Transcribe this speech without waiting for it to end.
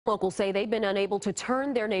Locals say they've been able to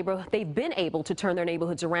turn their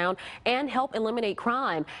neighborhoods around and help eliminate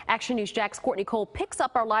crime. Action News Jack's Courtney Cole picks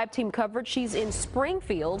up our live team coverage. She's in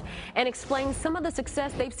Springfield and explains some of the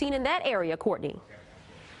success they've seen in that area. Courtney.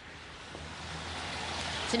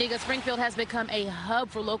 Tanika, Springfield has become a hub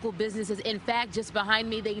for local businesses. In fact, just behind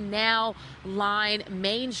me, they now line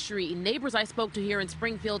Main Street. Neighbors I spoke to here in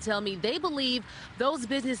Springfield tell me they believe those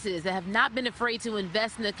businesses that have not been afraid to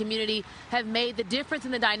invest in the community have made the difference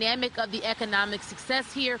in the dynamic of the economic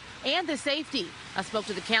success here and the safety. I spoke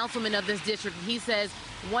to the councilman of this district, and he says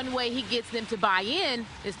one way he gets them to buy in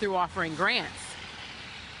is through offering grants.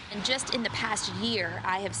 And just in the past year,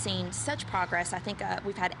 I have seen such progress. I think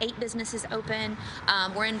we've had 8 businesses open.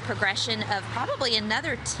 We're in progression of probably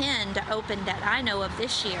another 10 to open that I know of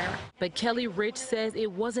this year. But Kelly Rich says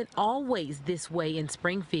it wasn't always this way in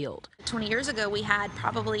Springfield. 20 years ago, we had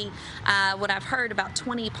probably what I've heard about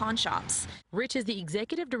 20 pawn shops. Rich is the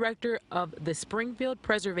executive director of the Springfield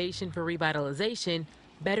Preservation for Revitalization,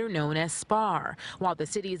 better known as SPAR. While the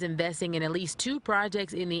city is investing in at least 2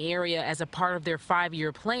 projects in the area as a part of their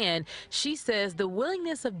 5-year plan, she says the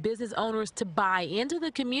willingness of business owners to buy into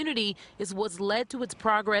the community is what's led to its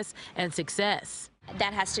progress and success.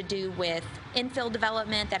 That has to do with infill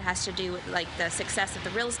development. That has to do with like the success of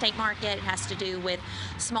the real estate market. It has to do with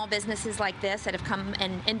small businesses like this that have come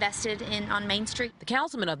and invested on Main Street. The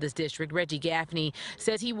councilman of this district, Reggie Gaffney,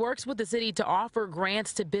 says he works with the city to offer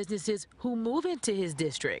grants to businesses who move into his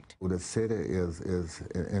district. The city is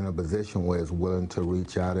in a position where it's willing to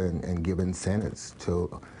reach out and give incentives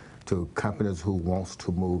to companies who wants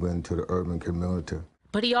to move into the urban community.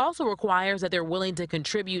 But he also requires that they're willing to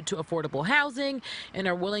contribute to affordable housing and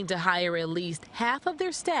are willing to hire at least half of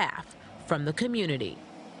their staff from the community.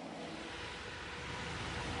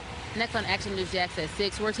 Next on Action News Jax at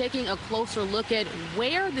 6, we're taking a closer look at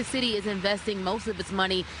where the city is investing most of its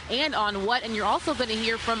money and on what. And you're also going to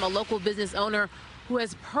hear from a local business owner who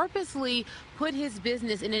has purposely put his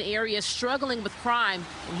business in an area struggling with crime,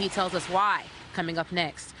 and he tells us why. Coming up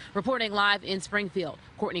next. Reporting live in Springfield,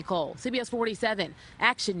 Courtney Cole, CBS 47,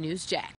 Action News Jax.